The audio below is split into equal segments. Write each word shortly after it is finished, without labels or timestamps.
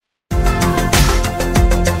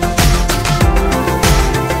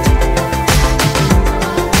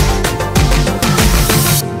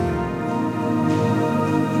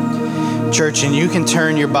Church, and you can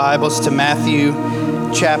turn your Bibles to Matthew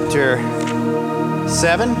chapter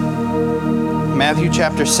 7. Matthew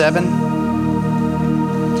chapter 7.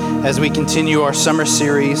 As we continue our summer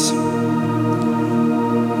series.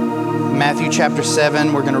 Matthew chapter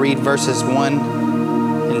 7, we're going to read verses 1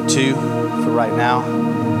 and 2 for right now.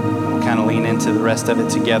 We'll kind of lean into the rest of it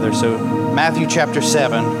together. So Matthew chapter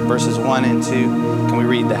 7, verses 1 and 2. Can we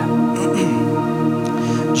read that?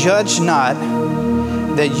 Judge not,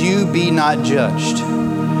 that you be not judged.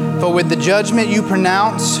 For with the judgment you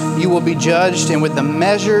pronounce, you will be judged, and with the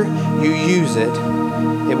measure you use it,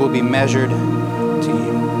 it will be measured to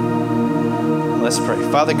you. Let's pray.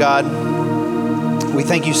 Father God, we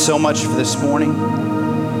thank you so much for this morning.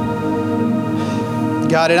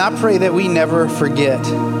 God, and I pray that we never forget,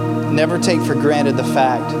 never take for granted the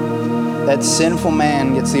fact that sinful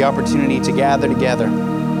man gets the opportunity to gather together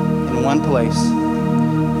in one place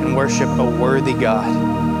and worship a worthy God.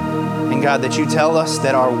 And God, that you tell us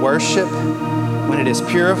that our worship, when it is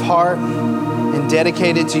pure of heart and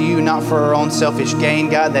dedicated to you, not for our own selfish gain,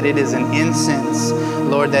 God, that it is an incense,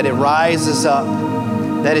 Lord, that it rises up,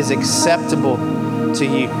 that is acceptable to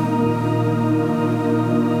you.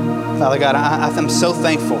 Father God, I'm so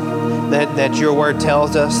thankful that your word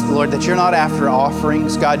tells us, Lord, that you're not after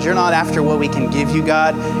offerings. God, you're not after what we can give you,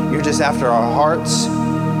 God. You're just after our hearts.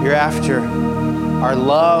 You're after our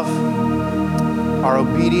love, our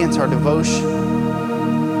obedience, our devotion.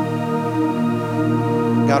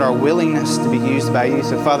 God, our willingness to be used by you.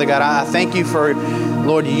 So, Father God, I thank you for,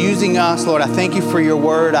 Lord, using us. Lord, I thank you for your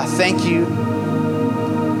word. I thank you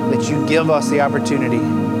that you give us the opportunity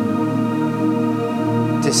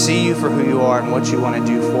to see you for who you are and what you want to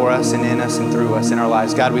do for us and in us and through us in our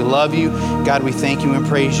lives. God, we love you. God, we thank you and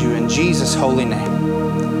praise you in Jesus' holy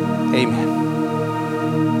name. Amen.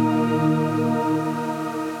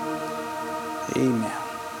 Amen.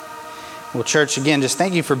 Well, church, again, just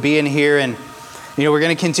thank you for being here. And, we're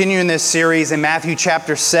going to continue in this series in Matthew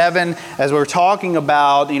chapter 7 as we're talking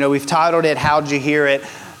about, we've titled it, How'd You Hear It?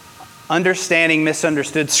 Understanding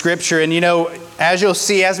Misunderstood Scripture. And, as you'll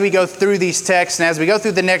see, as we go through these texts and as we go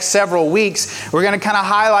through the next several weeks, we're going to kind of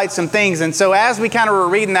highlight some things. And so as we kind of were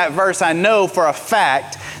reading that verse, I know for a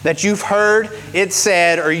fact that you've heard it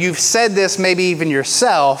said, or you've said this maybe even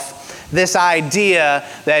yourself, this idea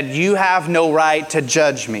that you have no right to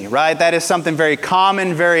judge me, right? That is something very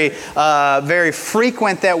common, very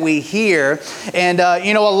frequent that we hear. And,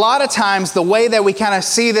 a lot of times the way that we kind of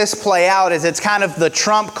see this play out is it's kind of the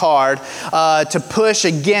trump card to push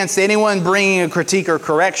against anyone bringing a critique or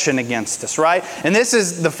correction against us, right? And this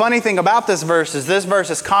is the funny thing about this verse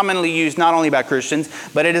is commonly used not only by Christians,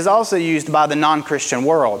 but it is also used by the non-Christian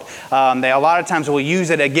world. They a lot of times will use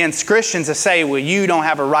it against Christians to say, well, you don't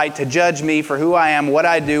have a right to judge me for who I am, what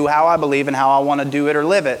I do, how I believe, and how I want to do it or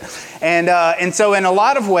live it. And so in a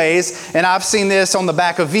lot of ways, and I've seen this on the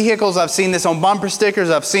back of vehicles, I've seen this on bumper stickers,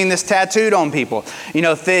 I've seen this tattooed on people.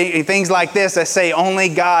 Things like this that say, only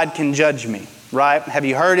God can judge me, right? Have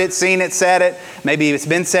you heard it, seen it, said it? Maybe it's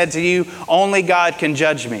been said to you, only God can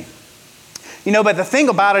judge me. But the thing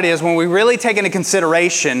about it is when we really take into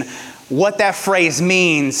consideration what that phrase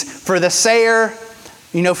means for the sayer,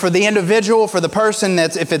 for the individual, for the person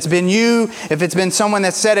that's, if it's been you, if it's been someone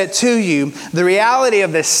that said it to you, the reality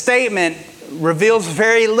of this statement reveals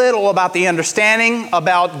very little about the understanding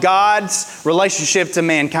about God's relationship to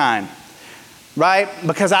mankind, right?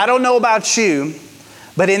 Because I don't know about you,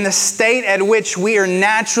 but in the state at which we are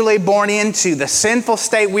naturally born into, the sinful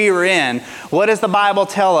state we are in, what does the Bible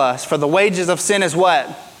tell us? For the wages of sin is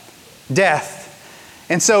what? Death.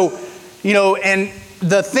 And so, and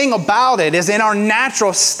the thing about it is in our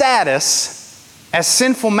natural status as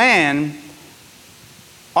sinful man,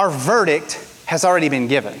 our verdict has already been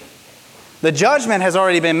given. The judgment has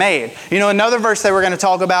already been made. Another verse that we're going to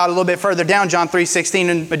talk about a little bit further down, John 3:16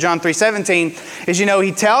 and John 3:17, is,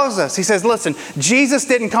 he tells us, he says, listen, Jesus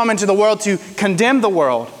didn't come into the world to condemn the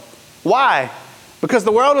world. Why? Because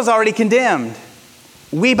the world is already condemned.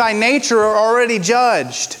 We by nature are already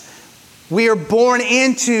judged. We are born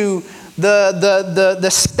into the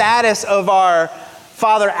status of our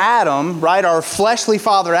father Adam, right? Our fleshly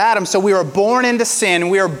father Adam. So we are born into sin.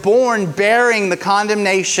 We are born bearing the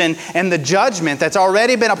condemnation and the judgment that's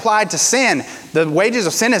already been applied to sin. The wages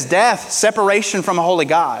of sin is death, separation from a holy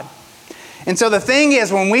God. And so the thing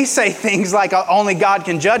is, when we say things like only God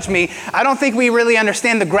can judge me, I don't think we really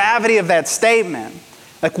understand the gravity of that statement.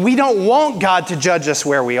 Like, we don't want God to judge us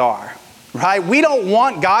where we are. right? We don't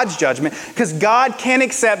want God's judgment because God can't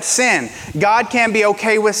accept sin. God can't be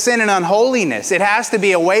okay with sin and unholiness. It has to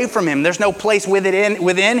be away from Him. There's no place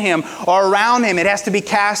within Him or around Him. It has to be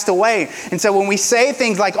cast away. And so when we say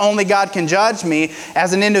things like only God can judge me,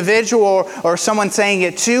 as an individual or someone saying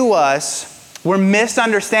it to us, we're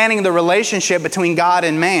misunderstanding the relationship between God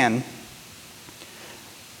and man.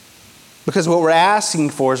 Because what we're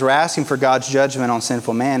asking for is we're asking for God's judgment on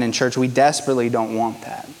sinful man. In church, we desperately don't want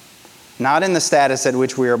that. Not in the status at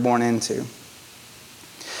which we are born into.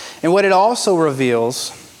 And what it also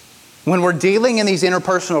reveals, when we're dealing in these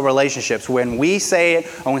interpersonal relationships, when we say it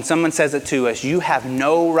or when someone says it to us, you have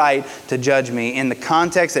no right to judge me, in the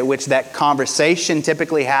context at which that conversation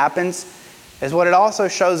typically happens, is what it also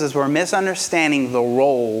shows is we're misunderstanding the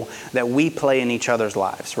role that we play in each other's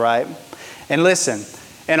lives, right? And listen,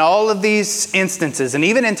 in all of these instances, and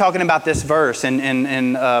even in talking about this verse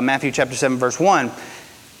in Matthew chapter 7, verse 1,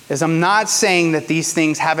 is I'm not saying that these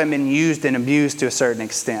things haven't been used and abused to a certain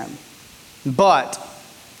extent. But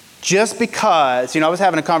just because, I was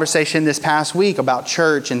having a conversation this past week about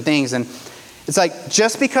church and things, and it's like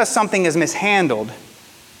just because something is mishandled,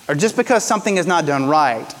 or just because something is not done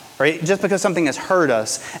right, or just because something has hurt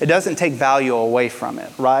us, it doesn't take value away from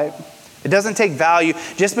it, right? It doesn't take value.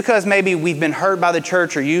 Just because maybe we've been hurt by the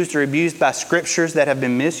church or used or abused by scriptures that have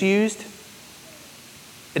been misused,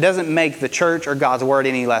 it doesn't make the church or God's word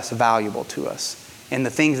any less valuable to us in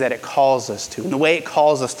the things that it calls us to, in the way it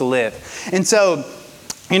calls us to live. And so,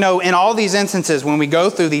 in all these instances, when we go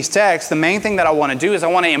through these texts, the main thing that I want to do is I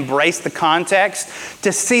want to embrace the context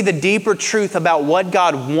to see the deeper truth about what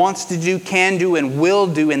God wants to do, can do, and will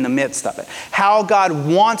do in the midst of it. How God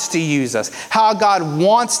wants to use us. How God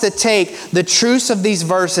wants to take the truths of these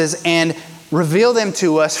verses and reveal them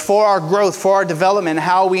to us for our growth, for our development,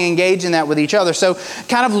 how we engage in that with each other. So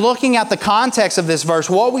kind of looking at the context of this verse,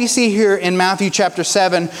 what we see here in Matthew chapter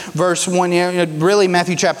 7, verse 1, really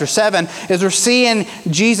Matthew chapter 7, is we're seeing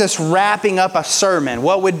Jesus wrapping up a sermon.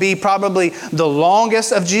 What would be probably the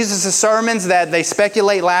longest of Jesus' sermons that they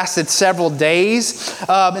speculate lasted several days.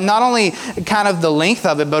 Not only kind of the length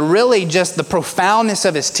of it, but really just the profoundness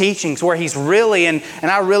of His teachings, where He's really, and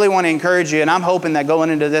I really want to encourage you, and I'm hoping that going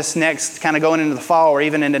into this next kind of going into the fall or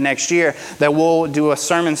even into next year, that we'll do a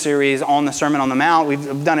sermon series on the Sermon on the Mount.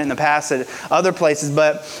 We've done it in the past at other places,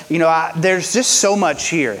 but there's just so much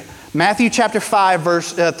here. Matthew chapter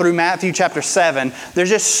 5 through Matthew chapter 7, there's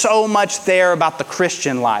just so much there about the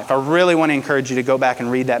Christian life. I really want to encourage you to go back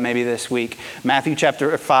and read that maybe this week. Matthew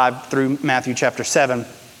chapter 5 through Matthew chapter 7.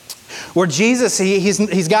 Where Jesus,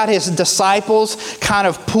 he's got His disciples kind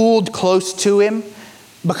of pulled close to Him.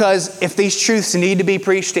 Because if these truths need to be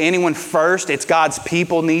preached to anyone first, it's God's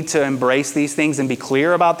people need to embrace these things and be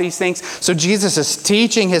clear about these things. So Jesus is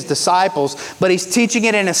teaching His disciples, but He's teaching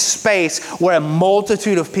it in a space where a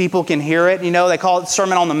multitude of people can hear it. They call it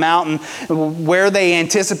Sermon on the Mountain, where they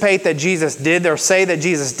anticipate that Jesus did, or say that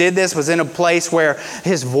Jesus did this, was in a place where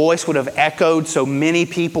His voice would have echoed, so many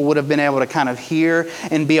people would have been able to kind of hear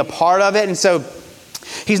and be a part of it. And so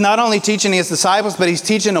He's not only teaching His disciples, but He's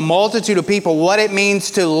teaching a multitude of people what it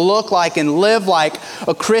means to look like and live like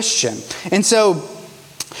a Christian. And so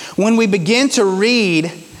when we begin to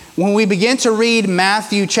read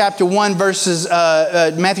Matthew chapter 1 verses,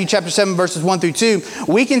 Matthew chapter 7 verses 1 through 2,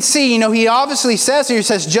 we can see, He obviously says here, He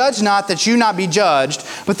says, judge not that you not be judged.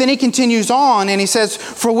 But then He continues on and He says,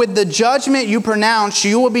 for with the judgment you pronounce,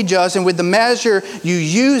 you will be judged, and with the measure you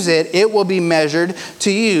use it will be measured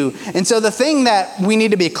to you. And so the thing that we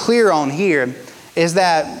need to be clear on here is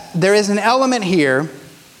that there is an element here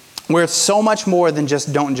where it's so much more than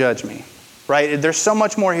just don't judge me, right? There's so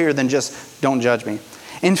much more here than just don't judge me.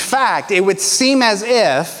 In fact, it would seem as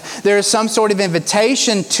if there is some sort of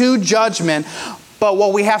invitation to judgment, but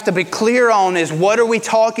what we have to be clear on is, what are we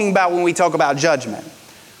talking about when we talk about judgment?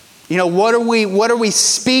 What are we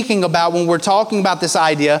speaking about when we're talking about this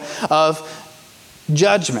idea of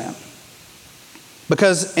judgment?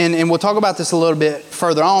 Because, and we'll talk about this a little bit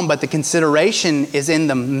further on, but the consideration is in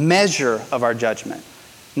the measure of our judgment.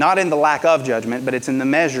 Not in the lack of judgment, but it's in the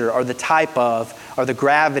measure or the type of or the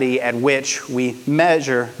gravity at which we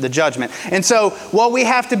measure the judgment. And so what we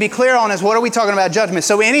have to be clear on is, what are we talking about judgment?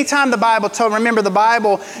 So anytime the Bible remember the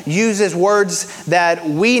Bible uses words that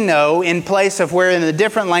we know in place of where in a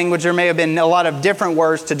different language there may have been a lot of different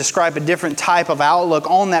words to describe a different type of outlook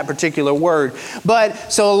on that particular word.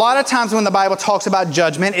 But so a lot of times when the Bible talks about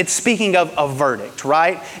judgment, it's speaking of a verdict,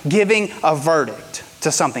 right? Giving a verdict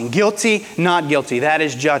to something. Guilty, not guilty. That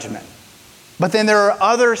is judgment. But then there are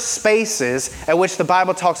other spaces at which the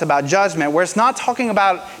Bible talks about judgment where it's not talking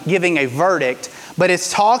about giving a verdict, but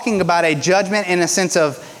it's talking about a judgment in a sense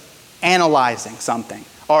of analyzing something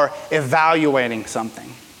or evaluating something.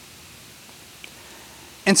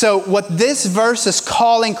 And so what this verse is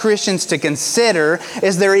calling Christians to consider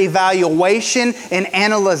is their evaluation and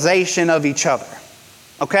analyzation of each other.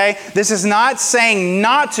 Okay? This is not saying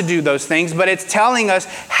not to do those things, but it's telling us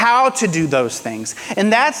how to do those things.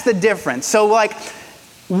 And that's the difference. So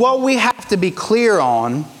what we have to be clear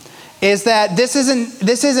on is that this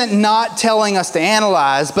isn't not telling us to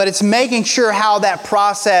analyze, but it's making sure how that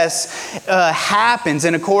process happens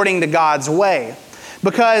and according to God's way.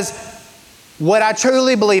 Because what I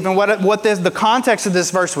truly believe and what the context of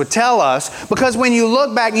this verse would tell us, because when you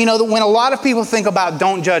look back, when a lot of people think about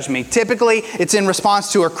don't judge me, typically it's in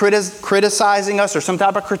response to criticizing us or some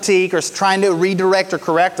type of critique or trying to redirect or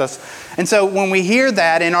correct us. And so when we hear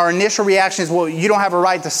that and our initial reaction is, well, you don't have a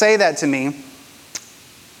right to say that to me.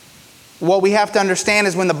 What we have to understand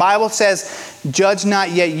is when the Bible says, judge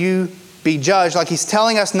not yet you be judged, like He's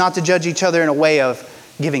telling us not to judge each other in a way of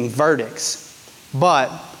giving verdicts.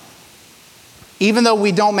 But even though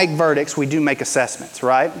we don't make verdicts, we do make assessments,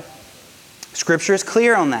 right? Scripture is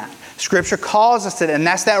clear on that. Scripture calls us to that, and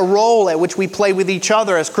that's that role at which we play with each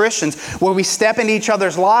other as Christians, where we step into each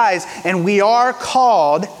other's lives, and we are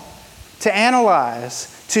called to analyze,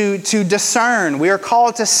 to discern. We are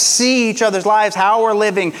called to see each other's lives, how we're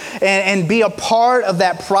living, and be a part of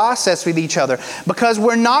that process with each other. Because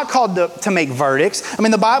we're not called to make verdicts. I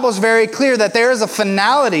mean, the Bible is very clear that there is a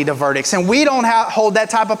finality to verdicts, and we don't hold that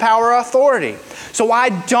type of power or authority. So I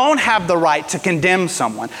don't have the right to condemn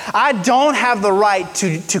someone. I don't have the right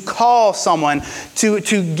to call someone,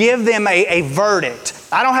 to give them a verdict.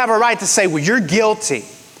 I don't have a right to say, well, you're guilty.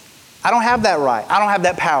 I don't have that right. I don't have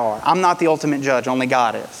that power. I'm not the ultimate judge. Only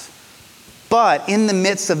God is. But in the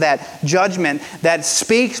midst of that judgment that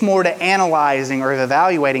speaks more to analyzing or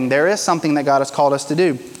evaluating, there is something that God has called us to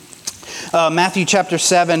do. Matthew chapter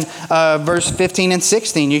 7, verse 15 and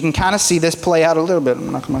 16. You can kind of see this play out a little bit. I'm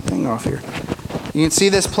going to knock my thing off here. You can see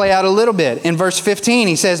this play out a little bit. In verse 15,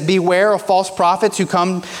 He says, beware of false prophets who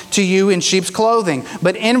come to you in sheep's clothing,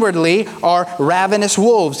 but inwardly are ravenous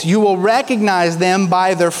wolves. You will recognize them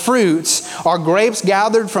by their fruits. Are grapes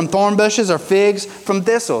gathered from thorn bushes or figs from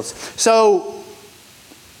thistles? So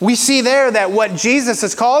we see there that what Jesus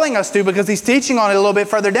is calling us to, because He's teaching on it a little bit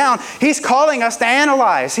further down, He's calling us to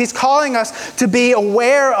analyze. He's calling us to be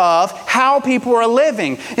aware of how people are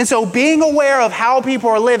living. And so being aware of how people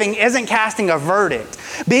are living isn't casting a verdict.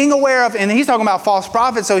 Being aware of, and He's talking about false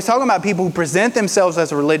prophets, so He's talking about people who present themselves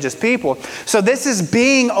as religious people. So this is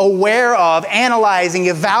being aware of, analyzing,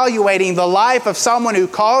 evaluating the life of someone who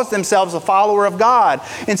calls themselves a follower of God.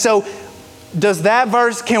 And so does that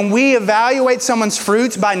verse, can we evaluate someone's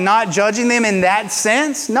fruits by not judging them in that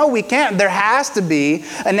sense? No, we can't. There has to be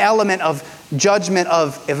an element of judgment,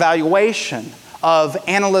 of evaluation, of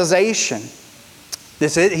analyzation.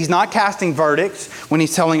 He's not casting verdicts when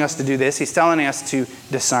He's telling us to do this. He's telling us to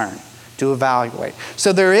discern, to evaluate.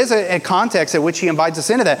 So there is a context at which He invites us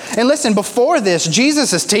into that. And listen, before this,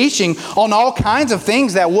 Jesus is teaching on all kinds of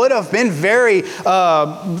things that would have been very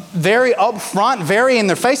upfront, very in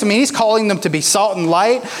their face. I mean, He's calling them to be salt and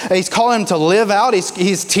light. He's calling them to live out.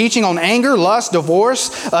 He's teaching on anger, lust,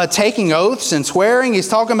 divorce, taking oaths and swearing. He's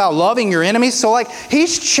talking about loving your enemies. So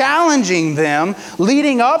He's challenging them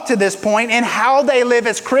leading up to this point in how they live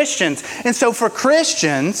as Christians. And so for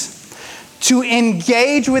Christians to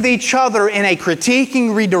engage with each other in a critiquing,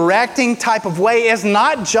 redirecting type of way is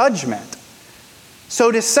not judgment.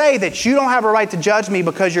 So to say that you don't have a right to judge me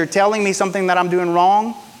because you're telling me something that I'm doing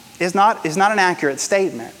wrong is not an accurate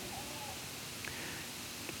statement.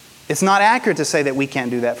 It's not accurate to say that we can't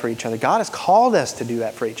do that for each other. God has called us to do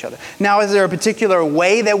that for each other. Now, is there a particular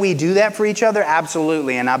way that we do that for each other?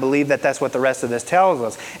 Absolutely. And I believe that that's what the rest of this tells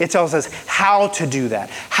us. It tells us how to do that.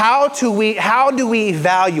 How do we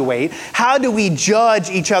evaluate? How do we judge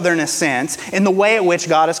each other in a sense in the way at which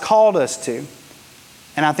God has called us to?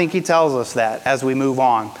 And I think He tells us that as we move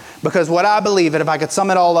on. Because what I believe, that if I could sum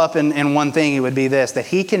it all up in one thing, it would be this, that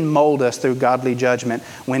He can mold us through godly judgment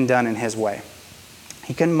when done in His way.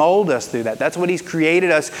 He can mold us through that. That's what He's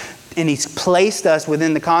created us, and He's placed us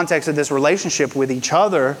within the context of this relationship with each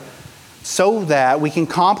other so that we can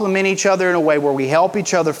complement each other in a way where we help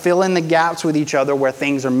each other fill in the gaps with each other where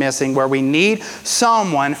things are missing, where we need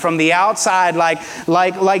someone from the outside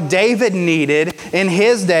like David needed in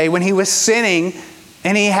his day when he was sinning,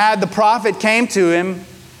 and he had the prophet came to him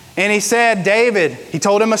and he said, David, he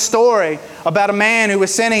told him a story about a man who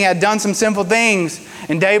was sinning, had done some sinful things.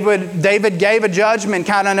 And David gave a judgment,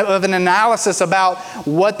 kind of an analysis about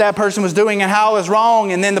what that person was doing and how it was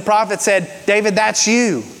wrong. And then the prophet said, David, that's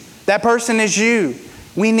you. That person is you.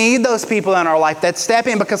 We need those people in our life that step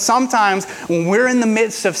in, because sometimes when we're in the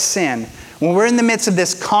midst of sin, when we're in the midst of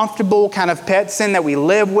this comfortable kind of pet sin that we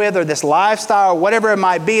live with, or this lifestyle, or whatever it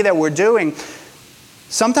might be that we're doing,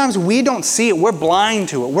 sometimes we don't see it. We're blind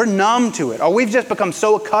to it. We're numb to it. Or we've just become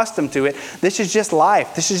so accustomed to it. This is just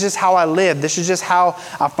life. This is just how I live. This is just how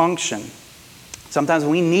I function. Sometimes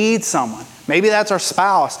we need someone. Maybe that's our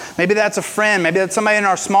spouse. Maybe that's a friend. Maybe that's somebody in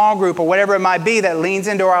our small group or whatever it might be that leans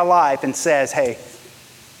into our life and says, hey,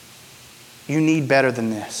 you need better than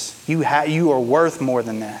this. You are worth more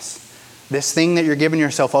than this. This thing that you're giving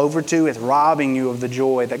yourself over to is robbing you of the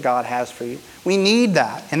joy that God has for you. We need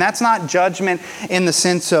that. And that's not judgment in the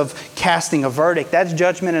sense of casting a verdict. That's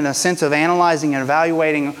judgment in a sense of analyzing and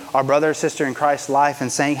evaluating our brother or sister in Christ's life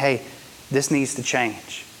and saying, hey, this needs to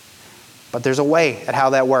change. But there's a way at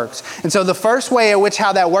how that works. And so the first way at which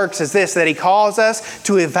how that works is this, that He calls us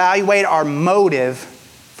to evaluate our motive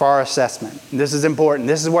for our assessment. This is important.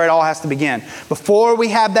 This is where it all has to begin. Before we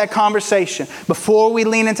have that conversation, before we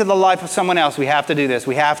lean into the life of someone else, we have to do this.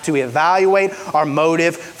 We have to evaluate our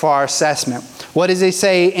motive for our assessment. What does He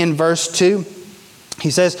say in verse 2? He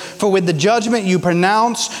says, for with the judgment you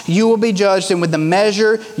pronounce, you will be judged, and with the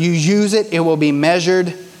measure you use it, it will be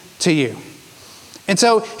measured to you. And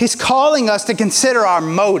so He's calling us to consider our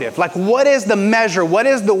motive. Like, what is the measure? What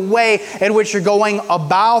is the way in which you're going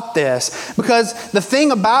about this? Because the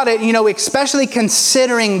thing about it, especially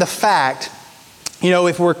considering the fact,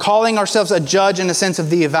 if we're calling ourselves a judge in the sense of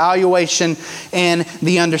the evaluation and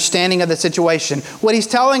the understanding of the situation, what He's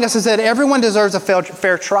telling us is that everyone deserves a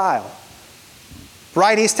fair trial.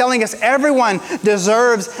 Right? He's telling us everyone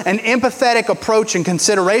deserves an empathetic approach and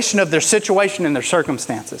consideration of their situation and their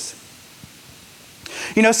circumstances.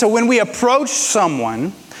 So when we approach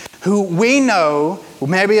someone who we know,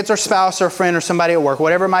 maybe it's our spouse or a friend or somebody at work,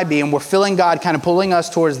 whatever it might be, and we're feeling God kind of pulling us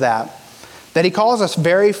towards that He calls us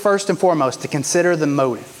very first and foremost to consider the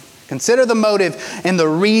motive. Consider the motive and the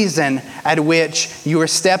reason at which you are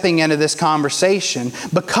stepping into this conversation,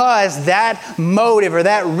 because that motive or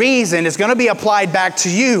that reason is going to be applied back to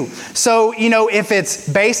you. So, if it's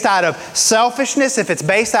based out of selfishness, if it's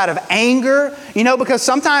based out of anger, because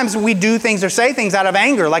sometimes we do things or say things out of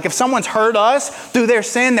anger. Like if someone's hurt us through their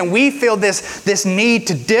sin, then we feel this need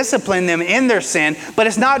to discipline them in their sin, but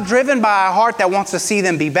it's not driven by a heart that wants to see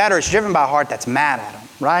them be better. It's driven by a heart that's mad at them,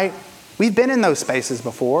 right? We've been in those spaces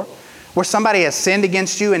before, where somebody has sinned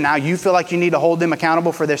against you and now you feel like you need to hold them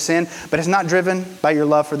accountable for their sin, but it's not driven by your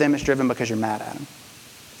love for them, it's driven because you're mad at them.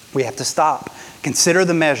 We have to stop. Consider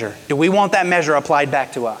the measure. Do we want that measure applied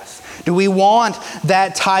back to us? Do we want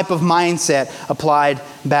that type of mindset applied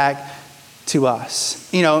back to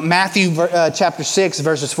us? Matthew chapter 6,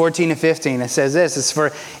 verses 14 and 15, it says this. It's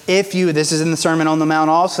for if you, this is in the Sermon on the Mount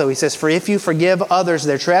also, He says, for if you forgive others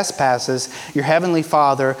their trespasses, your heavenly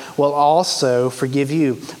Father will also forgive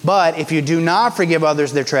you. But if you do not forgive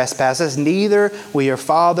others their trespasses, neither will your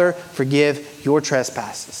Father forgive your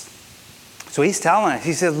trespasses. So He's telling us,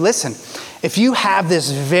 He says, listen, if you have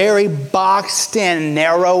this very boxed in,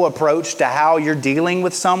 narrow approach to how you're dealing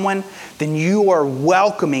with someone, then you are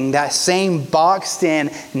welcoming that same boxed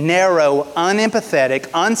in, narrow, unempathetic,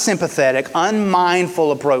 unsympathetic,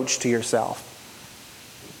 unmindful approach to yourself.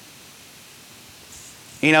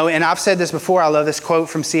 And I've said this before, I love this quote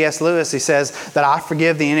from C.S. Lewis. He says that I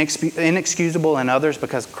forgive the inexcusable in others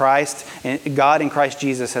because God in Christ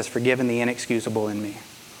Jesus has forgiven the inexcusable in me.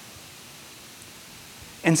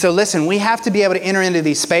 And so listen, we have to be able to enter into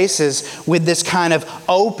these spaces with this kind of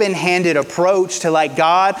open-handed approach to like,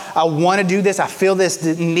 God, I want to do this. I feel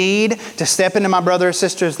this need to step into my brother or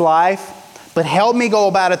sister's life. But help me go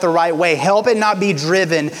about it the right way. Help it not be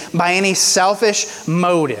driven by any selfish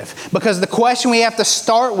motive. Because the question we have to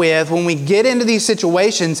start with when we get into these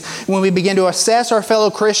situations, when we begin to assess our fellow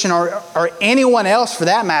Christian or anyone else for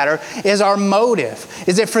that matter, is our motive.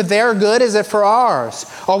 Is it for their good? Is it for ours?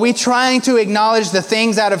 Are we trying to acknowledge the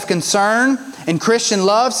things out of concern and Christian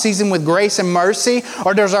love, seasoned with grace and mercy?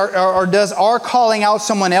 Or does our calling out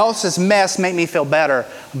someone else's mess make me feel better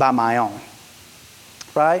about my own?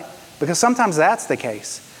 Right? Because sometimes that's the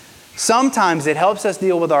case. Sometimes it helps us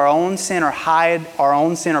deal with our own sin or hide our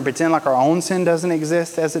own sin or pretend like our own sin doesn't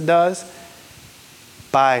exist as it does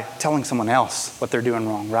by telling someone else what they're doing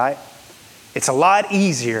wrong, right? It's a lot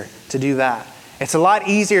easier to do that. It's a lot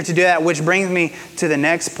easier to do that, which brings me to the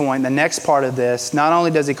next point, the next part of this. Not only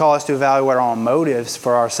does He call us to evaluate our own motives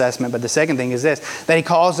for our assessment, but the second thing is this, that He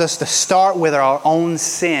calls us to start with our own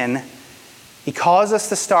sin. He calls us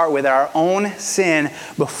to start with our own sin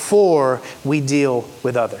before we deal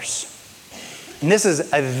with others. And this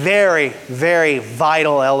is a very, very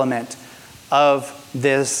vital element of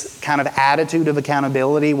this kind of attitude of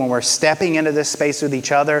accountability when we're stepping into this space with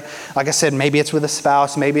each other. Like I said, maybe it's with a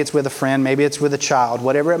spouse, maybe it's with a friend, maybe it's with a child,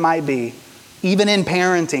 whatever it might be. Even in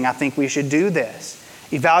parenting, I think we should do this.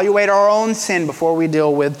 Evaluate our own sin before we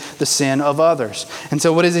deal with the sin of others. And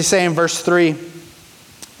so what does he say in verse 3?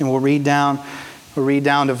 And we'll read down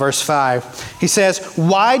to verse 5. He says,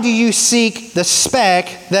 "Why do you seek the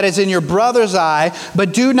speck that is in your brother's eye,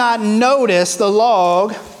 but do not notice the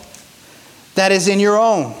log that is in your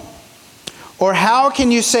own? Or how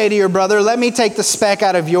can you say to your brother, 'Let me take the speck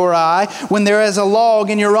out of your eye,' when there is a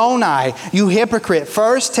log in your own eye? You hypocrite,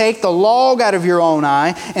 first take the log out of your own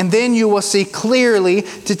eye, and then you will see clearly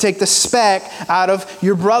to take the speck out of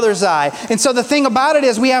your brother's eye." And so the thing about it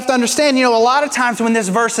is we have to understand, a lot of times when this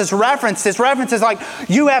verse is referenced, this reference is like,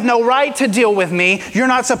 you have no right to deal with me. You're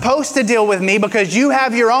not supposed to deal with me because you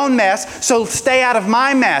have your own mess, so stay out of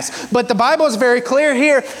my mess. But the Bible is very clear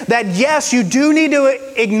here that yes, you do need to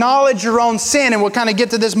acknowledge your own sin, and we'll kind of get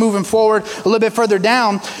to this moving forward a little bit further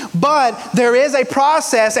down. But there is a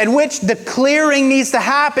process at which the clearing needs to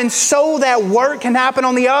happen so that work can happen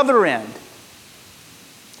on the other end.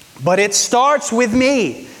 But it starts with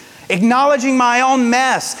me. Acknowledging my own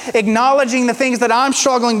mess, acknowledging the things that I'm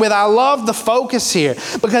struggling with. I love the focus here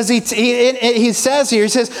because he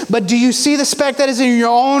says, "But do you see the speck that is in your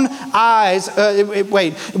own eyes?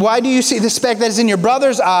 Why do you see the speck that is in your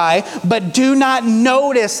brother's eye, but do not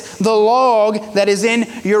notice the log that is in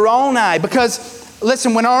your own eye?" Because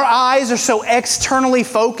listen, when our eyes are so externally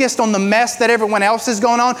focused on the mess that everyone else is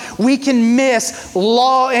going on, we can miss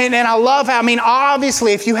log. And I love how,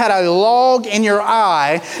 obviously, if you had a log in your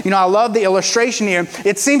eye, I love the illustration here.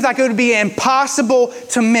 It seems like it would be impossible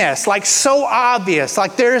to miss, like so obvious,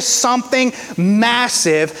 like there is something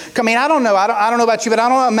massive. I don't know about you, but I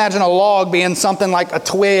don't imagine a log being something like a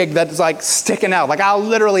twig that's like sticking out. Like I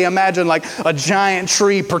literally imagine like a giant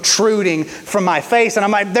tree protruding from my face, and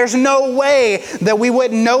I'm like, there's no way that we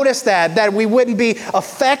wouldn't notice that we wouldn't be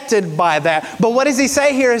affected by that. But what does he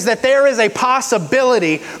say here is that there is a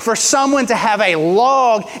possibility for someone to have a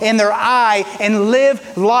log in their eye and live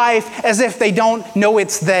life as if they don't know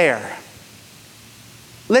it's there.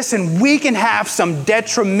 Listen, we can have some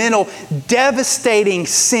detrimental, devastating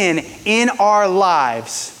sin in our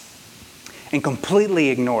lives and completely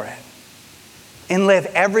ignore it and live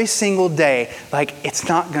every single day like it's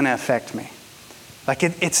not going to affect me. Like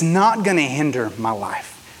it's not going to hinder my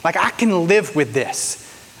life. Like I can live with this.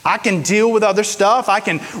 I can deal with other stuff. I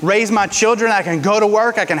can raise my children. I can go to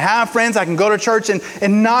work. I can have friends. I can go to church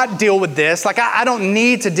and not deal with this. Like I don't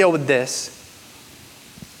need to deal with this.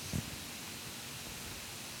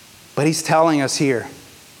 But he's telling us here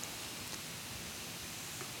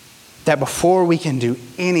that before we can do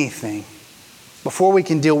anything, before we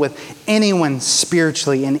can deal with anyone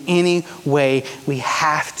spiritually in any way, we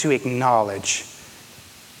have to acknowledge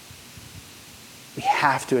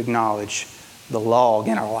the log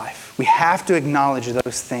in our life. We have to acknowledge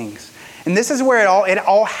those things. And this is where it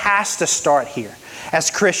all has to start here. As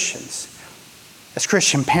Christians, as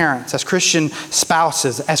Christian parents, as Christian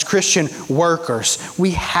spouses, as Christian workers,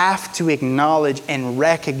 we have to acknowledge and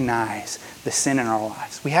recognize the sin in our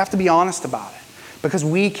lives. We have to be honest about it because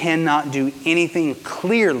we cannot do anything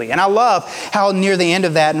clearly. And I love how near the end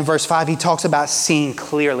of that in verse 5, he talks about seeing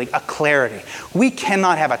clearly, a clarity. We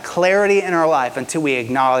cannot have a clarity in our life until we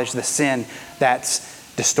acknowledge the sin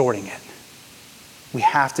that's distorting it. We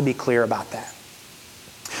have to be clear about that.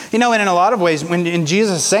 And in a lot of ways, when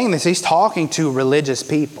Jesus is saying this, he's talking to religious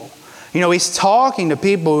people. He's talking to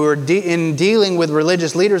people who are dealing with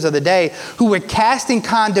religious leaders of the day who were casting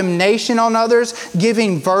condemnation on others,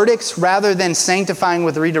 giving verdicts rather than sanctifying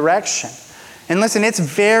with redirection. And listen, it's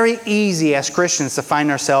very easy as Christians to find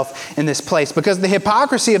ourselves in this place because the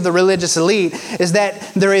hypocrisy of the religious elite is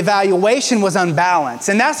that their evaluation was unbalanced.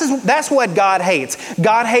 And that's what God hates.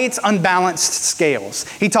 God hates unbalanced scales.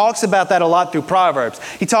 He talks about that a lot through Proverbs.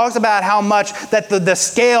 He talks about how much that the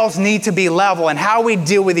scales need to be level and how we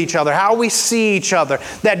deal with each other, how we see each other,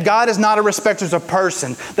 that God is not a respecter of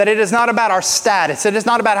person, that it is not about our status, it is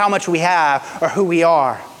not about how much we have or who we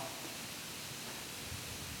are.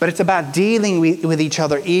 But it's about dealing with each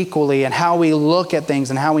other equally and how we look at things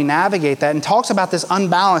and how we navigate that, and talks about this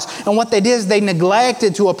unbalance. And what they did is they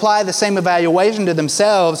neglected to apply the same evaluation to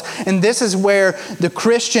themselves. And this is where the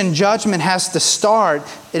Christian judgment has to start.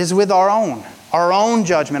 It is with our own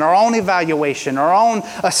judgment, our own evaluation, our own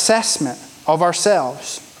assessment of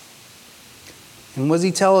ourselves. And what does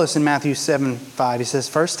he tell us in Matthew 7:5? He says,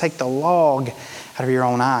 first take the log out of your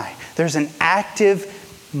own eye. There's an active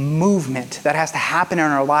movement that has to happen in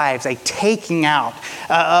our lives, a taking out,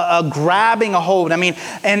 a grabbing a hold. I mean,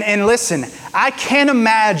 and listen, I can't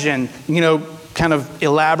imagine, kind of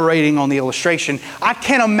elaborating on the illustration, I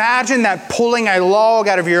can't imagine that pulling a log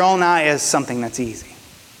out of your own eye is something that's easy.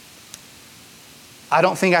 I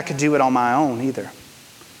don't think I could do it on my own either.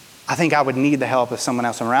 I think I would need the help of someone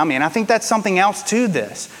else around me. And I think that's something else to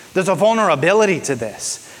this. There's a vulnerability to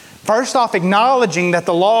this. First off, acknowledging that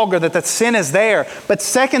the log or that the sin is there. But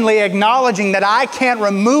secondly, acknowledging that I can't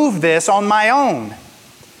remove this on my own.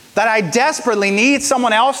 That I desperately need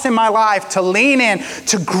someone else in my life to lean in,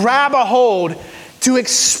 to grab a hold, to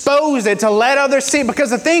expose it, to let others see.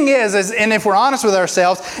 Because the thing is, and if we're honest with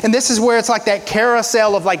ourselves, and this is where it's like that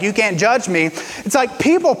carousel of like, you can't judge me. It's like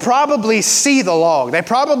people probably see the log. They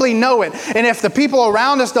probably know it. And if the people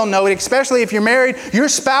around us don't know it, especially if you're married, your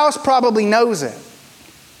spouse probably knows it.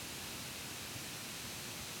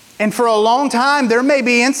 And for a long time, there may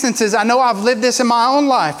be instances, I know I've lived this in my own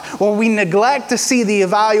life, where we neglect to see the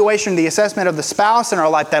evaluation, the assessment of the spouse in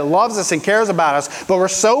our life that loves us and cares about us, but we're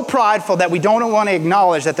so prideful that we don't want to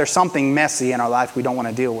acknowledge that there's something messy in our life we don't want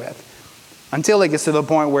to deal with, until it gets to the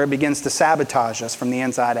point where it begins to sabotage us from the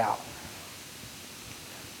inside out.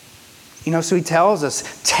 So he tells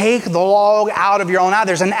us, take the log out of your own eye.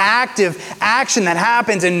 There's an active action that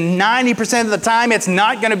happens, and 90% of the time, it's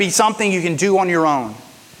not going to be something you can do on your own.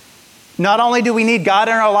 Not only do we need God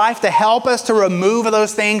in our life to help us to remove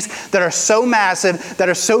those things that are so massive, that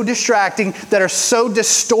are so distracting, that are so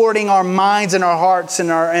distorting our minds and our hearts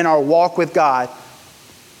and our walk with God.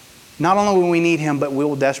 Not only will we need Him, but we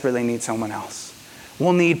will desperately need someone else.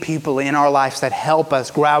 We'll need people in our lives that help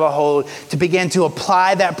us grab a hold, to begin to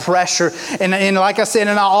apply that pressure. And like I said,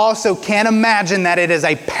 and I also can't imagine that it is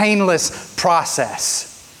a painless process.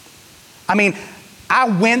 I mean, I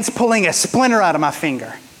wince pulling a splinter out of my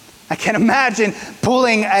finger. I can't imagine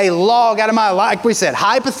pulling a log out of my life. Like we said,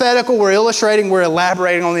 hypothetical, we're illustrating, we're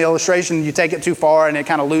elaborating on the illustration. You take it too far and it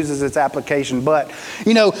kind of loses its application. But,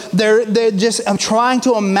 I'm trying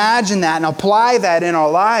to imagine that and apply that in our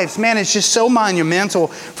lives. Man, it's just so monumental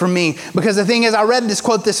for me. Because the thing is, I read this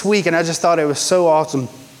quote this week and I just thought it was so awesome.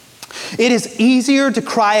 It is easier to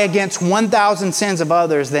cry against 1,000 sins of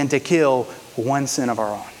others than to kill one sin of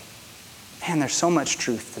our own. Man, there's so much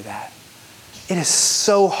truth to that. It is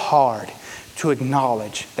so hard to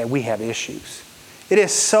acknowledge that we have issues. It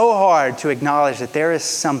is so hard to acknowledge that there is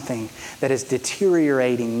something that is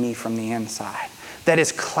deteriorating me from the inside, that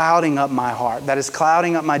is clouding up my heart, that is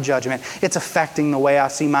clouding up my judgment. It's affecting the way I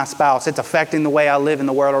see my spouse. It's affecting the way I live in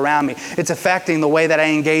the world around me. It's affecting the way that I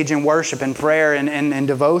engage in worship and prayer and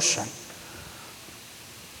devotion.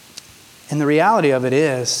 And the reality of it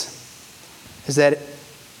is that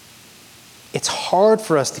it's hard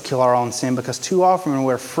for us to kill our own sin because too often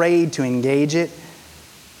we're afraid to engage it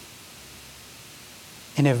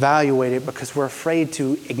and evaluate it because we're afraid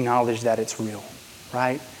to acknowledge that it's real,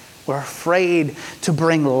 right? We're afraid to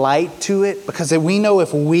bring light to it because we know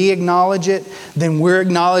if we acknowledge it, then we're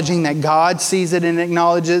acknowledging that God sees it and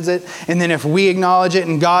acknowledges it. And then if we acknowledge it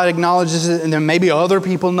and God acknowledges it, and then maybe other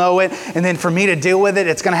people know it, and then for me to deal with it,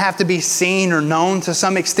 it's going to have to be seen or known to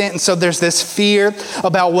some extent. And so there's this fear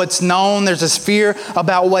about what's known. There's this fear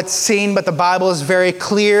about what's seen. But the Bible is very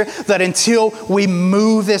clear that until we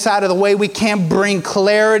move this out of the way, we can't bring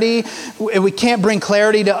clarity. We can't bring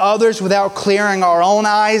clarity to others without clearing our own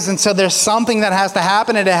eyes. And so there's something that has to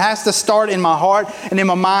happen, and it has to start in my heart and in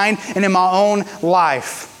my mind and in my own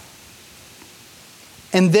life.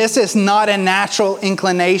 And this is not a natural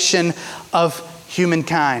inclination of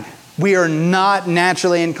humankind. We are not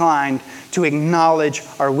naturally inclined to acknowledge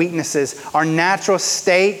our weaknesses. Our natural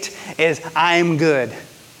state is, I'm good.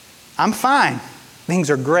 I'm fine. Things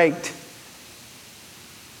are great.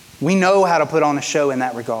 We know how to put on a show in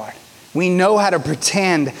that regard. We know how to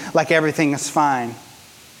pretend like everything is fine.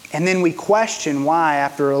 And then we question why,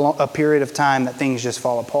 after a period of time, that things just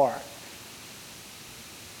fall apart.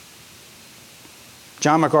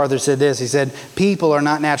 John MacArthur said this. He said, people are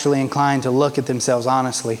not naturally inclined to look at themselves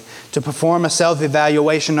honestly, to perform a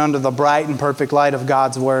self-evaluation under the bright and perfect light of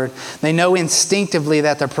God's Word. They know instinctively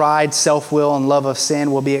that their pride, self-will, and love of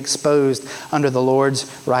sin will be exposed under the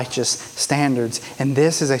Lord's righteous standards. And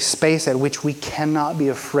this is a space at which we cannot be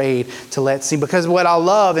afraid to let see. Because what I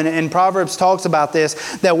love, and Proverbs talks about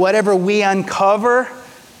this, that whatever we uncover,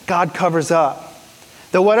 God covers up.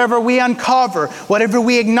 That whatever we uncover, whatever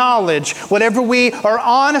we acknowledge, whatever we are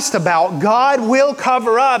honest about, God will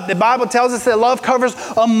cover up. The Bible tells us that love covers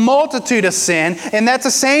a multitude of sin. And that's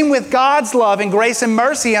the same with God's love and grace and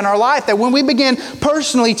mercy in our life. That when we begin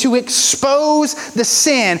personally to expose the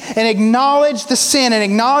sin and acknowledge the sin and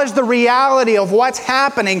acknowledge the reality of what's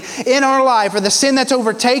happening in our life, or the sin that's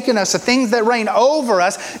overtaken us, the things that reign over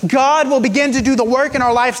us, God will begin to do the work in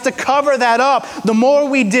our lives to cover that up. The more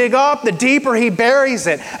we dig up, the deeper He buries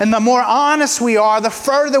it. And the more honest we are, the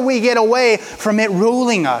further we get away from it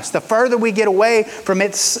ruling us, the further we get away from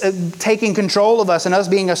it taking control of us and us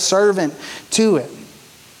being a servant to it.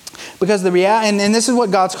 Because the reality, and this is what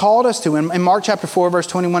God's called us to in Mark chapter 4, verse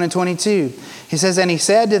 21 and 22. He says, and He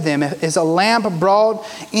said to them, is a lamp brought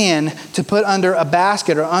in to put under a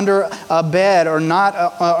basket or under a bed or not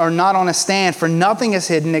on a stand? For nothing is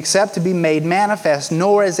hidden except to be made manifest,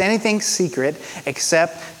 nor is anything secret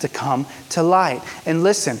except to come to light. And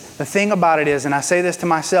listen, the thing about it is, and I say this to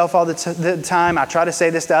myself all the time, I try to say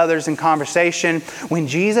this to others in conversation, when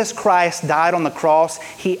Jesus Christ died on the cross,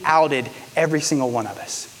 He outed every single one of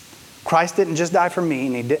us. Christ didn't just die for me,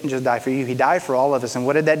 and He didn't just die for you. He died for all of us. And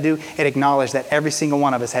what did that do? It acknowledged that every single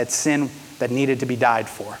one of us had sin that needed to be died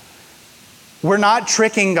for. We're not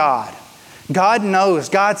tricking God. God knows.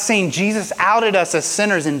 God's seen. Jesus outed us as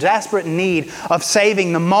sinners in desperate need of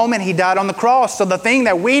saving the moment He died on the cross. So the thing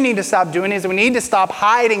that we need to stop doing is we need to stop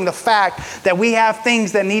hiding the fact that we have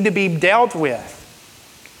things that need to be dealt with.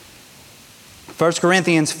 1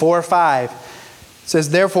 Corinthians 4:5 says,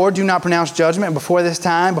 therefore, do not pronounce judgment before this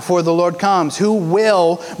time, before the Lord comes, who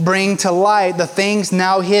will bring to light the things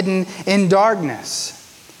now hidden in darkness.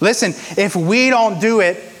 Listen, if we don't do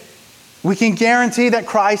it, we can guarantee that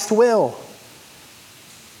Christ will.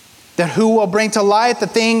 That who will bring to light the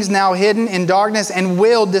things now hidden in darkness and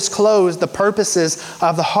will disclose the purposes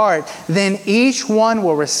of the heart. Then each one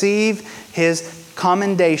will receive his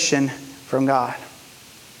commendation from God.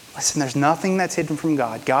 Listen, there's nothing that's hidden from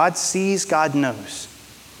God. God sees, God knows.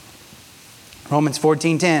 Romans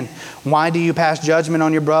 14:10. Why do you pass judgment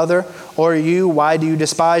on your brother? Or you, why do you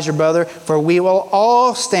despise your brother? For we will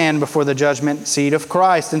all stand before the judgment seat of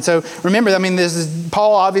Christ. And so remember, this is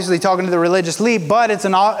Paul obviously talking to the religious elite, but it's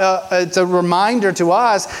a reminder to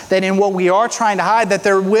us that in what we are trying to hide, that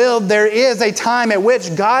there is a time at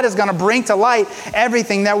which God is going to bring to light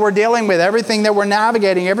everything that we're dealing with, everything that we're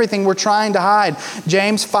navigating, everything we're trying to hide.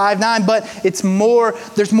 James 5:9. But there's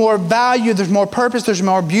more value, there's more purpose, there's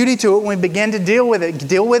more beauty to it when we begin to deal with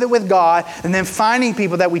it with God, and then finding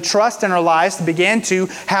people that we trust in our lives to begin to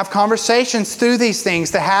have conversations through these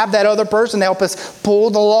things, to have that other person to help us pull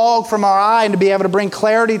the log from our eye and to be able to bring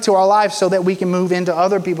clarity to our life so that we can move into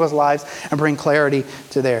other people's lives and bring clarity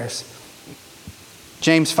to theirs.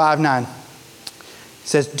 James 5:9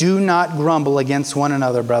 says, do not grumble against one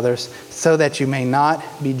another, brothers, so that you may not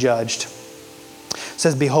be judged. It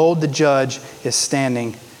says, behold, the judge is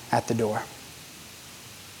standing at the door.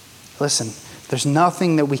 Listen, there's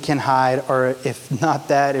nothing that we can hide, or if not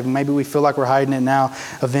that, if maybe we feel like we're hiding it now,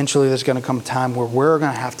 eventually there's going to come a time where we're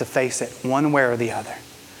going to have to face it one way or the other.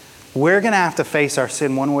 We're going to have to face our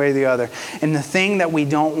sin one way or the other. And the thing that we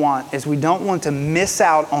don't want is we don't want to miss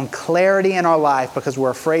out on clarity in our life because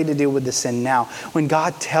we're afraid to deal with the sin now. When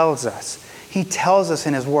God tells us, He tells us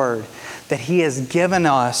in His Word that He has given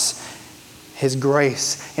us His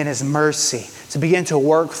grace and His mercy to begin to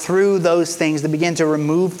work through those things, to begin to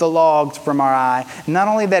remove the logs from our eye. Not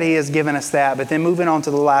only that He has given us that, but then moving on to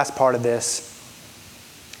the last part of this,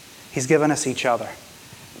 He's given us each other.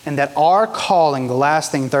 And that our calling, the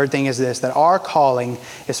last thing, third thing is this, that our calling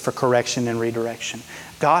is for correction and redirection.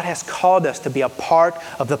 God has called us to be a part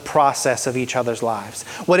of the process of each other's lives.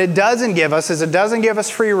 What it doesn't give us is it doesn't give us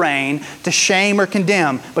free rein to shame or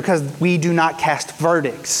condemn, because we do not cast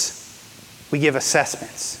verdicts. We give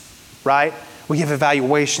assessments, right? We give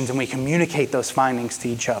evaluations and we communicate those findings to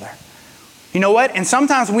each other. You know what? And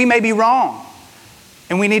sometimes we may be wrong,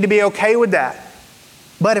 and we need to be okay with that.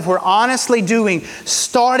 But if we're honestly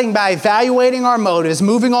starting by evaluating our motives,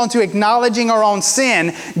 moving on to acknowledging our own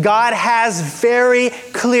sin, God has very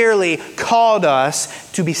clearly called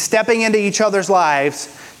us to be stepping into each other's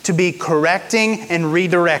lives, to be correcting and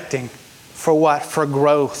redirecting. For what? For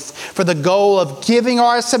growth. For the goal of giving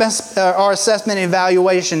our assessment and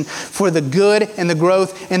evaluation for the good and the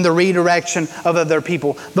growth and the redirection of other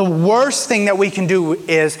people. The worst thing that we can do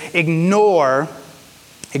is ignore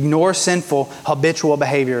sinful, habitual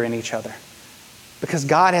behavior in each other. Because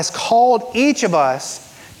God has called each of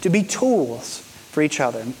us to be tools, for each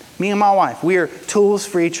other. Me and my wife, we are tools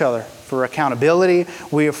for each other, for accountability,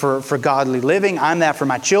 we are for godly living. I'm that for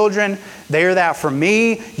my children. They are that for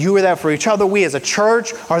me. You are that for each other. We as a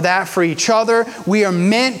church are that for each other. We are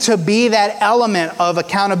meant to be that element of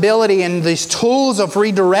accountability and these tools of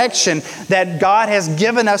redirection that God has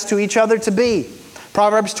given us to each other to be.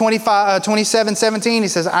 Proverbs 27:17, he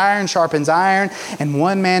says, iron sharpens iron, and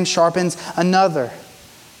one man sharpens another.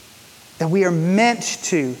 That we are meant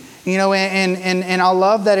to. And I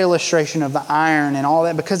love that illustration of the iron and all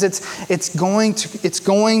that, because it's going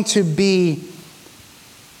to be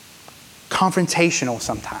confrontational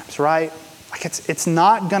sometimes, right? Like it's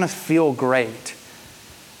not going to feel great.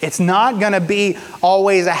 It's not going to be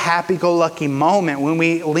always a happy-go-lucky moment when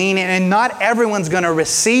we lean in, and not everyone's going to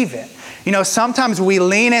receive it. Sometimes we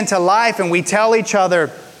lean into life and we tell each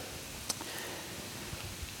other,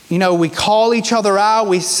 we call each other out.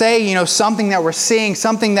 We say, something that we're seeing,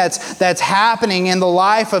 something that's happening in the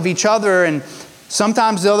life of each other. And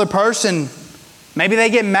sometimes the other person, maybe they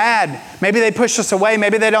get mad. Maybe they push us away.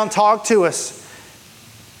 Maybe they don't talk to us.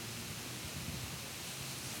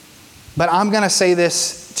 But I'm going to say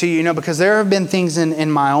this to you, because there have been things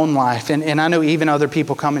in my own life, and I know even other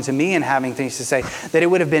people coming to me and having things to say, that it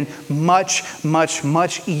would have been much, much,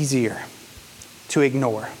 much easier to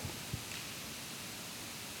ignore.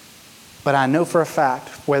 But I know for a fact,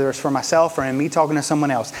 whether it's for myself or in me talking to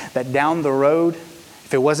someone else, that down the road,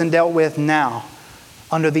 if it wasn't dealt with now,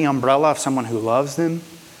 under the umbrella of someone who loves them,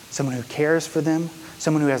 someone who cares for them,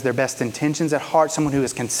 someone who has their best intentions at heart, someone who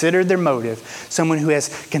has considered their motive, someone who has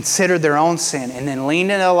considered their own sin, and then leaned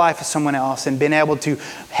into the life of someone else and been able to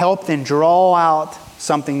help them draw out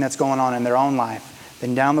something that's going on in their own life,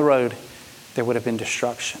 then down the road, there would have been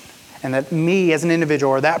destruction. And that me as an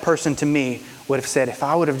individual, or that person to me, would have said, if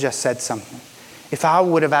I would have just said something, if I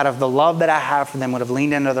would have, out of the love that I have for them, would have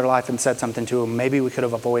leaned into their life and said something to them, maybe we could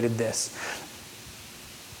have avoided this.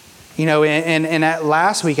 And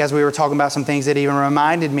last week, as we were talking about some things, that even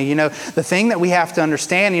reminded me, the thing that we have to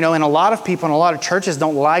understand, and a lot of people in a lot of churches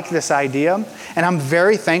don't like this idea. And I'm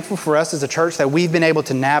very thankful for us as a church that we've been able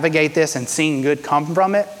to navigate this and seen good come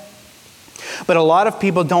from it. But a lot of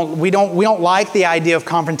people we don't like the idea of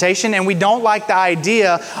confrontation, and we don't like the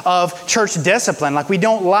idea of church discipline. Like, we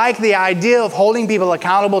don't like the idea of holding people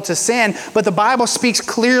accountable to sin, but the Bible speaks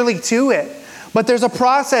clearly to it. But there's a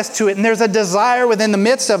process to it, and there's a desire within the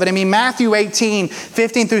midst of it. Matthew 18,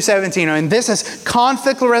 15 through 17, and this is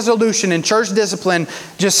conflict resolution and church discipline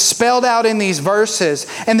just spelled out in these verses,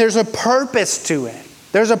 and there's a purpose to it.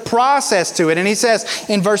 There's a process to it. And he says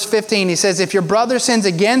in verse 15, he says, if your brother sins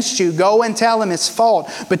against you, go and tell him his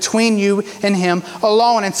fault between you and him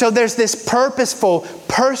alone. And so there's this purposeful,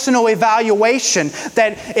 personal evaluation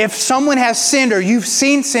that if someone has sinned, or you've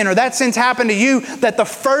seen sin, or that sin's happened to you, that the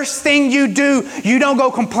first thing you do, you don't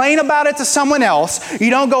go complain about it to someone else. You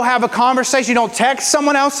don't go have a conversation. You don't text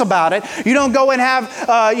someone else about it. You don't go and have,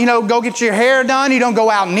 go get your hair done. You don't go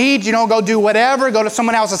out and eat. You don't go do whatever. Go to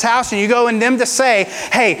someone else's house and you go and them to say,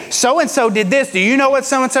 hey, so-and-so did this. Do you know what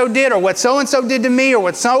so-and-so did, or what so-and-so did to me, or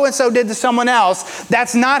what so-and-so did to someone else?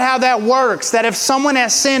 That's not how that works. That if someone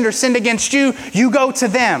has sinned or sinned against you, you go to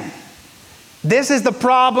them. This is the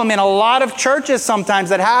problem in a lot of churches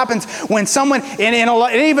sometimes that happens when someone,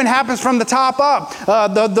 it even happens from the top up.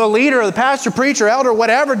 The leader, the pastor, preacher, elder,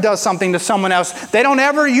 whatever does something to someone else. They don't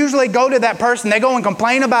ever usually go to that person. They go and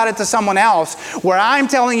complain about it to someone else. Where I'm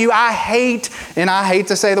telling you, I hate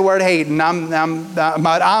to say the word hate,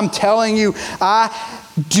 but I'm telling you,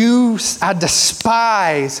 I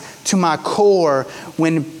despise to my core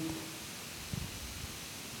when.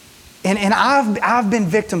 And I've been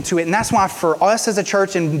victim to it. And that's why for us as a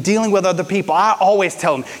church and dealing with other people, I always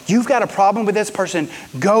tell them, you've got a problem with this person,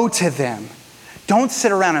 go to them. Don't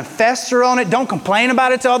sit around and fester on it. Don't complain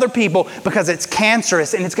about it to other people, because it's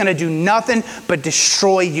cancerous and it's going to do nothing but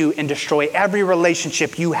destroy you and destroy every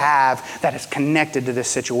relationship you have that is connected to this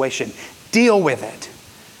situation. Deal with it.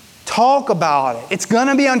 Talk about it. It's going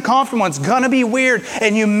to be uncomfortable. It's going to be weird.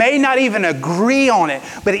 And you may not even agree on it.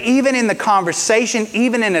 But even in the conversation,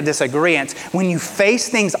 even in a disagreement, when you face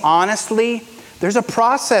things honestly, there's a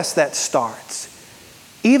process that starts.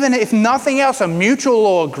 Even if nothing else, a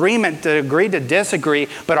mutual agreement to agree to disagree,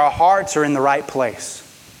 but our hearts are in the right place.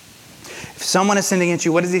 If someone is sinning against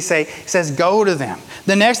you, what does he say? He says, go to them.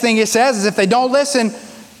 The next thing he says is if they don't listen,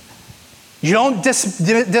 you don't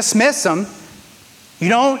dismiss them. You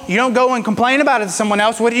don't go and complain about it to someone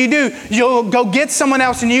else. What do? You'll go get someone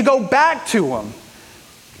else and you go back to them.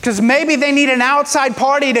 Because maybe they need an outside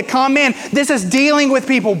party to come in. This is dealing with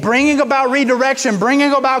people, bringing about redirection,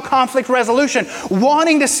 bringing about conflict resolution,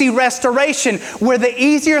 wanting to see restoration, where the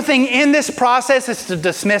easier thing in this process is to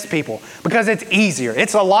dismiss people because it's easier.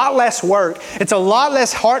 It's a lot less work. It's a lot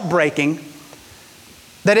less heartbreaking.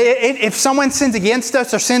 That if someone sins against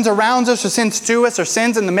us or sins around us or sins to us or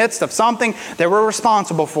sins in the midst of something that we're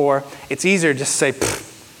responsible for, it's easier to just say,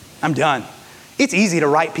 I'm done. It's easy to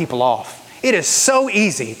write people off. It is so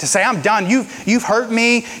easy to say, I'm done. You've hurt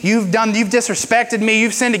me. You've disrespected me.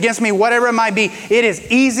 You've sinned against me, whatever it might be. It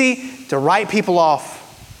is easy to write people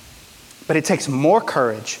off. But it takes more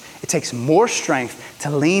courage. It takes more strength to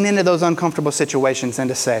lean into those uncomfortable situations and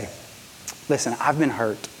to say, listen, I've been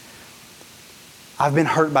hurt. I've been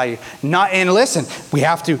hurt by you. And listen, we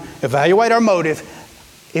have to evaluate our motive,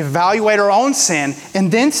 evaluate our own sin,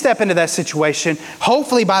 and then step into that situation.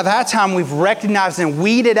 Hopefully by that time we've recognized and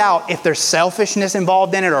weeded out if there's selfishness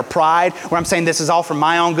involved in it or pride, where I'm saying this is all for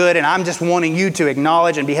my own good and I'm just wanting you to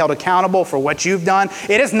acknowledge and be held accountable for what you've done.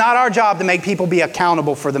 It is not our job to make people be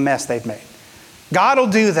accountable for the mess they've made. God will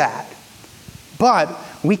do that. But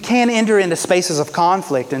we can enter into spaces of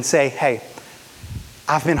conflict and say, hey,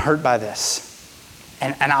 I've been hurt by this.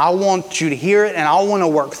 And I want you to hear it, and I want to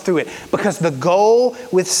work through it. Because the goal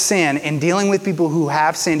with sin and dealing with people who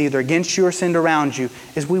have sinned either against you or sinned around you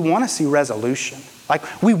is we want to see resolution.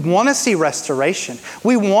 Like, we want to see restoration.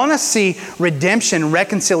 We want to see redemption,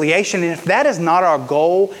 reconciliation. And if that is not our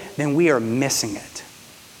goal, then we are missing it.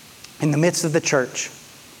 In the midst of the church,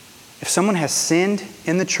 if someone has sinned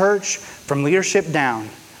in the church from leadership down,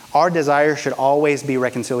 our desire should always be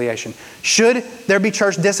reconciliation. Should there be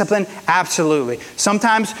church discipline? Absolutely.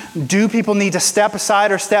 Sometimes, do people need to step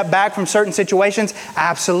aside or step back from certain situations?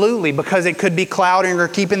 Absolutely, because it could be clouding or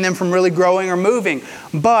keeping them from really growing or moving.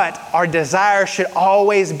 But our desire should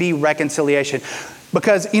always be reconciliation.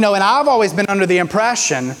 Because, and I've always been under the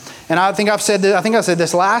impression, and I think I said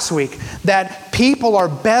this last week, that people are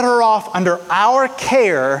better off under our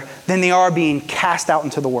care than they are being cast out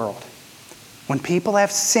into the world. When people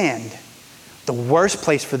have sinned, the worst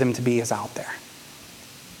place for them to be is out there.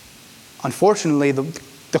 Unfortunately,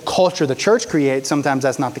 the culture the church creates, sometimes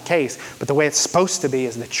that's not the case. But the way it's supposed to be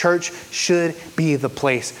is the church should be the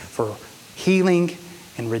place for healing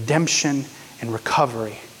and redemption and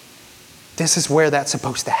recovery. This is where that's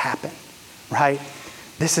supposed to happen, right?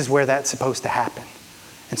 This is where that's supposed to happen.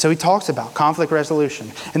 And so he talks about conflict resolution.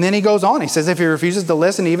 And then he goes on. He says, if he refuses to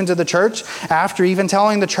listen even to the church, after even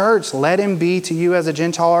telling the church, let him be to you as a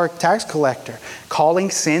Gentile or tax collector. Calling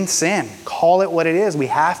sin, sin. Call it what it is. We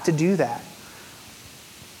have to do that.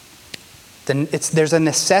 There's a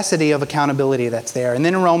necessity of accountability that's there. And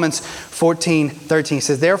then in Romans 14:13 he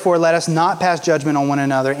says, therefore let us not pass judgment on one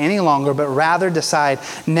another any longer, but rather decide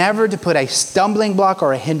never to put a stumbling block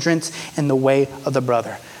or a hindrance in the way of the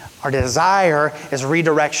brother. Our desire is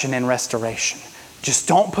redirection and restoration. Just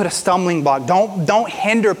don't put a stumbling block. Don't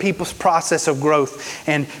hinder people's process of growth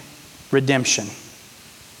and redemption.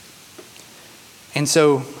 And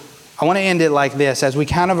so I want to end it like this, as we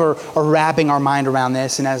kind of are wrapping our mind around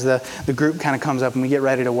this, and as the group kind of comes up and we get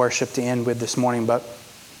ready to worship to end with this morning. But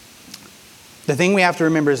the thing we have to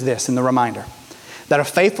remember is this, in the reminder, that a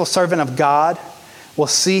faithful servant of God will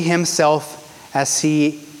see himself as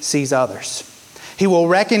he sees others. He will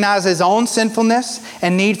recognize his own sinfulness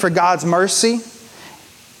and need for God's mercy,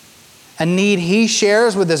 a need he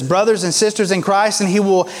shares with his brothers and sisters in Christ, and he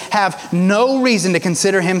will have no reason to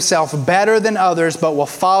consider himself better than others, but will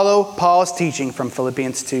follow Paul's teaching from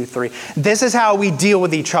Philippians 2:3. This is how we deal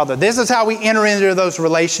with each other. This is how we enter into those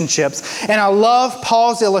relationships. And I love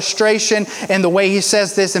Paul's illustration and the way he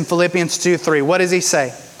says this in Philippians 2:3. What does he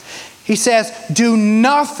say? He says, do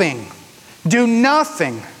nothing. Do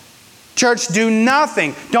nothing. Church, do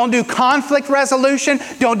nothing. Don't do conflict resolution.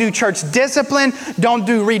 Don't do church discipline. Don't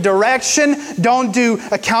do redirection. Don't do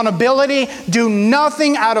accountability. Do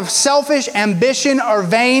nothing out of selfish ambition or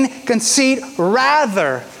vain conceit.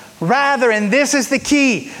 Rather, and this is the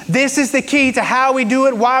key. This is the key to how we do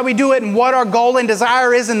it, why we do it, and what our goal and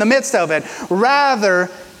desire is in the midst of it.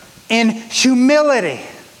 Rather, in humility.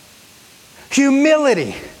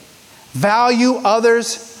 Humility. Value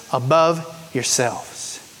others above yourselves.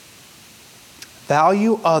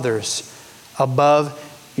 Value others above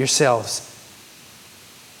yourselves.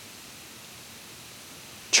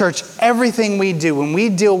 Church, everything we do, when we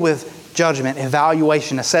deal with judgment,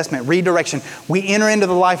 evaluation, assessment, redirection, we enter into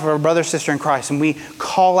the life of our brother, sister in Christ, and we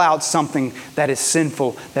call out something that is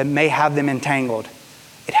sinful, that may have them entangled.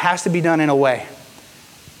 It has to be done in a way.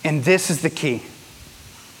 And this is the key.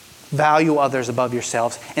 value others above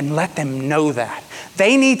yourselves and let them know that.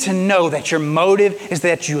 They need to know that your motive is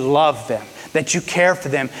that you love them, that you care for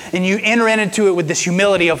them, and you enter into it with this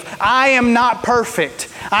humility of, I am not perfect.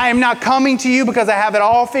 I am not coming to you because I have it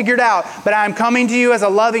all figured out, but I am coming to you as a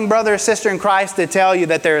loving brother or sister in Christ to tell you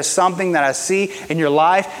that there is something that I see in your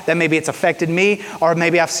life, that maybe it's affected me, or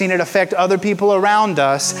maybe I've seen it affect other people around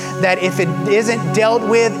us, that if it isn't dealt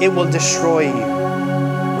with, it will destroy you.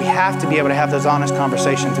 We have to be able to have those honest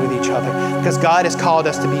conversations with each other because God has called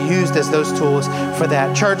us to be used as those tools for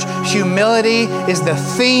that. Church, humility is the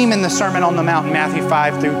theme in the Sermon on the Mount in Matthew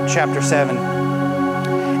 5 through chapter 7.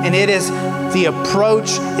 And it is the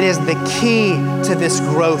approach, it is the key to this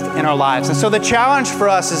growth in our lives. And so the challenge for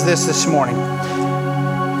us is this morning.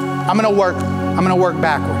 I'm going to work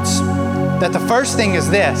backwards. That the first thing is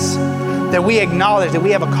this, that we acknowledge that we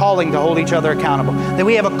have a calling to hold each other accountable, that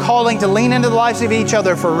we have a calling to lean into the lives of each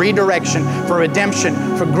other for redirection, for redemption,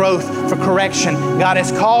 for growth, for correction. God has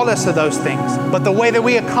called us to those things. But the way that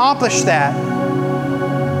we accomplish that,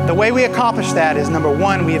 is number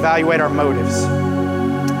one, we evaluate our motives.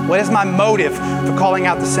 What is my motive for calling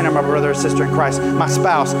out the sin of my brother or sister in Christ, my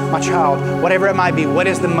spouse, my child, whatever it might be? What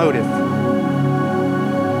is the motive?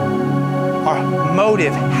 Our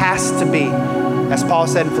motive has to be, as Paul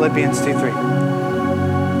said in Philippians 2:3,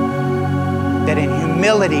 that in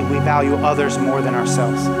humility we value others more than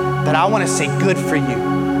ourselves. That I want to see good for you.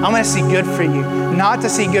 I want to see good for you. Not to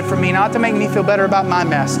see good for me, not to make me feel better about my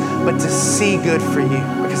mess, but to see good for you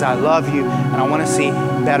because I love you and I want to see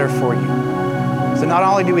better for you. So not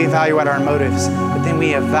only do we evaluate our motives, but then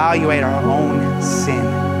we evaluate our own sin.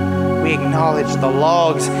 We acknowledge the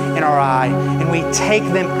logs in our eye and we take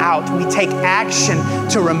them out. We take action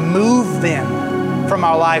to remove them from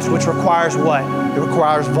our lives, which requires what? It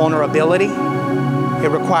requires vulnerability. It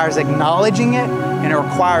requires acknowledging it, and it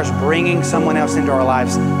requires bringing someone else into our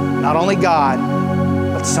lives. Not only God,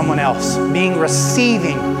 but someone else. Being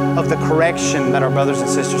receiving of the correction that our brothers and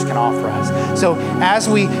sisters can offer us. So as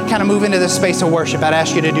we kind of move into this space of worship, I'd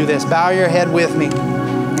ask you to do this. Bow your head with me.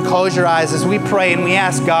 Close your eyes as we pray and we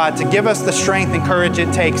ask God to give us the strength and courage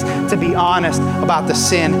it takes to be honest about the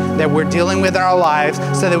sin that we're dealing with in our lives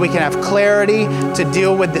so that we can have clarity to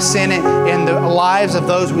deal with the sin in the lives of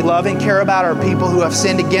those we love and care about or people who have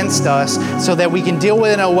sinned against us so that we can deal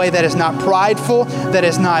with it in a way that is not prideful, that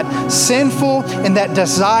is not sinful, and that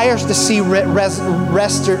desires to see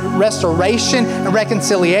restoration and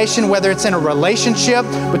reconciliation, whether it's in a relationship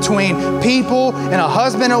between people and a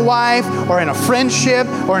husband and wife or in a friendship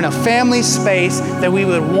or in a family space, that we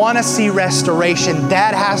would want to see restoration.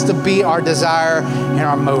 That has to be our desire and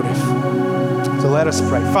our motive. So let us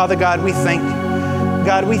pray. Father God, we thank you.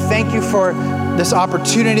 God, we thank you for this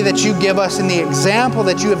opportunity that you give us and the example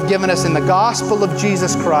that you have given us in the gospel of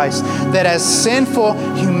Jesus Christ, that as sinful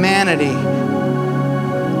humanity,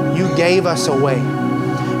 you gave us a way.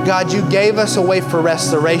 God, you gave us a way for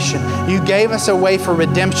restoration. You gave us a way for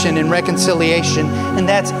redemption and reconciliation. And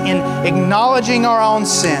that's in acknowledging our own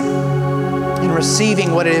sin and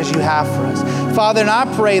receiving what it is you have for us. Father, and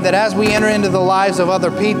I pray that as we enter into the lives of other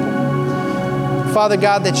people, Father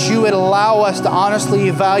God, that you would allow us to honestly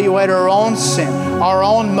evaluate our own sin, our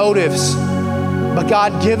own motives. But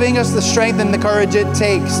God, giving us the strength and the courage it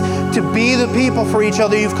takes to be the people for each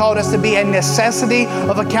other you've called us to be, a necessity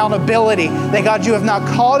of accountability. That God, you have not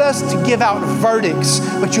called us to give out verdicts,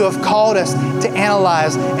 but you have called us to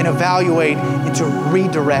analyze and evaluate and to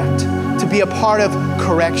redirect, to be a part of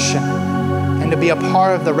correction and to be a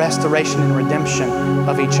part of the restoration and redemption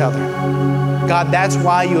of each other. God, that's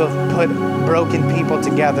why you have put broken people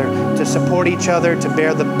together, to support each other, to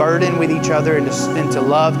bear the burden with each other, and to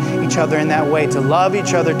love each other in that way, to love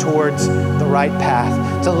each other towards the right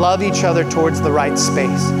path, to love each other towards the right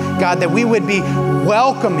space. God, that we would be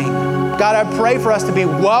welcoming. God, I pray for us to be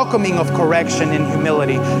welcoming of correction and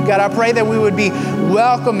humility. God, I pray that we would be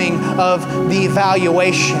welcoming of the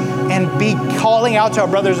evaluation and be calling out to our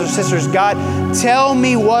brothers and sisters, God, tell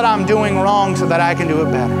me what I'm doing wrong so that I can do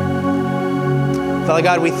it better. Father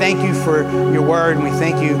God, we thank you for your word, and we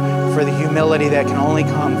thank you for the humility that can only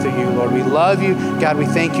come through you, Lord. We love you. God, we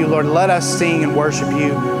thank you, Lord. Let us sing and worship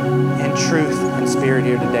you in truth and spirit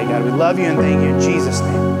here today, God. We love you and thank you in Jesus'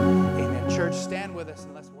 name.